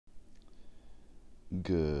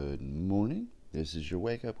Good morning. This is your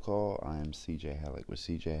wake up call. I am CJ Halleck with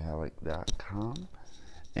CJHalleck.com,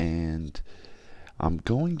 and I'm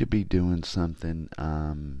going to be doing something,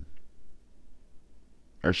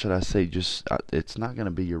 or should I say, just it's not going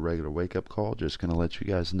to be your regular wake up call. Just going to let you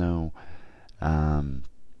guys know, I'm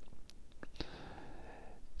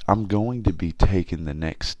going to be taking the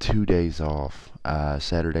next 2 days off,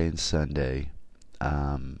 Saturday and Sunday.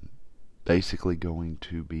 Basically, going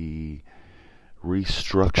to be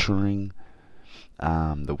restructuring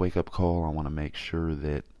the wake-up call. I want to make sure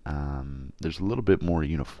that there's a little bit more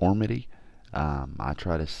uniformity. I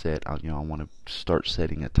try to set, I want to start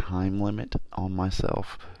setting a time limit on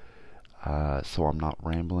myself, so I'm not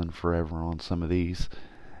rambling forever on some of these,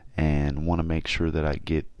 and want to make sure that I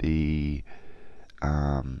get the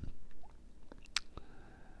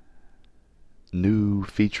new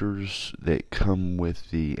features that come with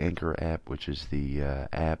the Anchor app, which is the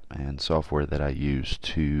app and software that I use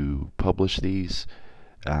to publish these.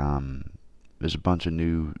 There's a bunch of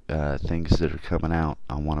new things that are coming out.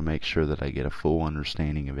 I want to make sure that I get a full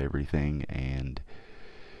understanding of everything and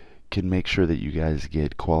can make sure that you guys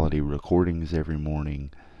get quality recordings every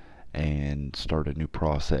morning and start a new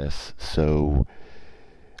process, so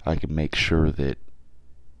I can make sure that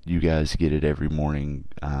you guys get it every morning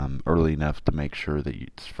early enough to make sure that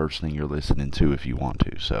it's the first thing you're listening to if you want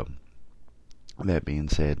to. So, that being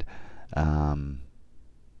said,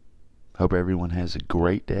 hope everyone has a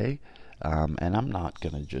great day. And I'm not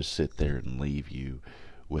going to just sit there and leave you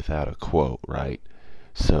without a quote, right?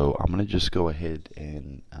 So, I'm going to just go ahead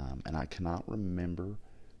and I cannot remember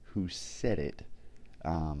who said it.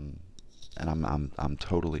 And I'm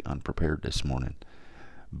totally unprepared this morning.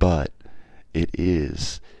 But it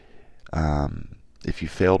is, if you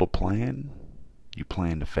fail to plan, you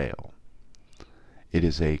plan to fail. It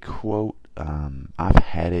is a quote. I've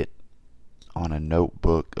had it on a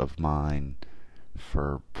notebook of mine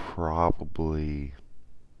for probably,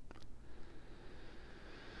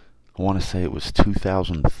 I want to say it was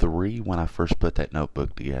 2003 when I first put that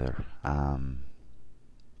notebook together.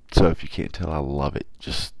 So if you can't tell, I love it.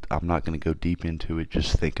 I'm not going to go deep into it.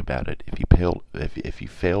 Just think about it. If you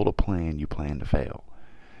fail to plan, you plan to fail.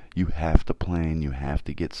 You have to plan. You have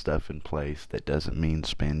to get stuff in place. That doesn't mean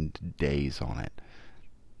spend days on it.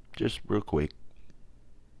 Just real quick,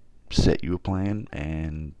 set you a plan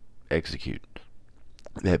and execute.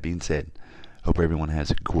 That being said, hope everyone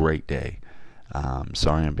has a great day.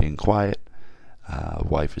 Sorry I'm being quiet.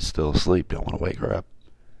 Wife is still asleep. Don't want to wake her up.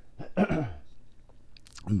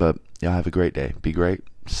 But y'all have a great day. Be great.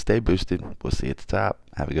 Stay boosted. We'll see you at the top.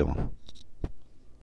 Have a good one.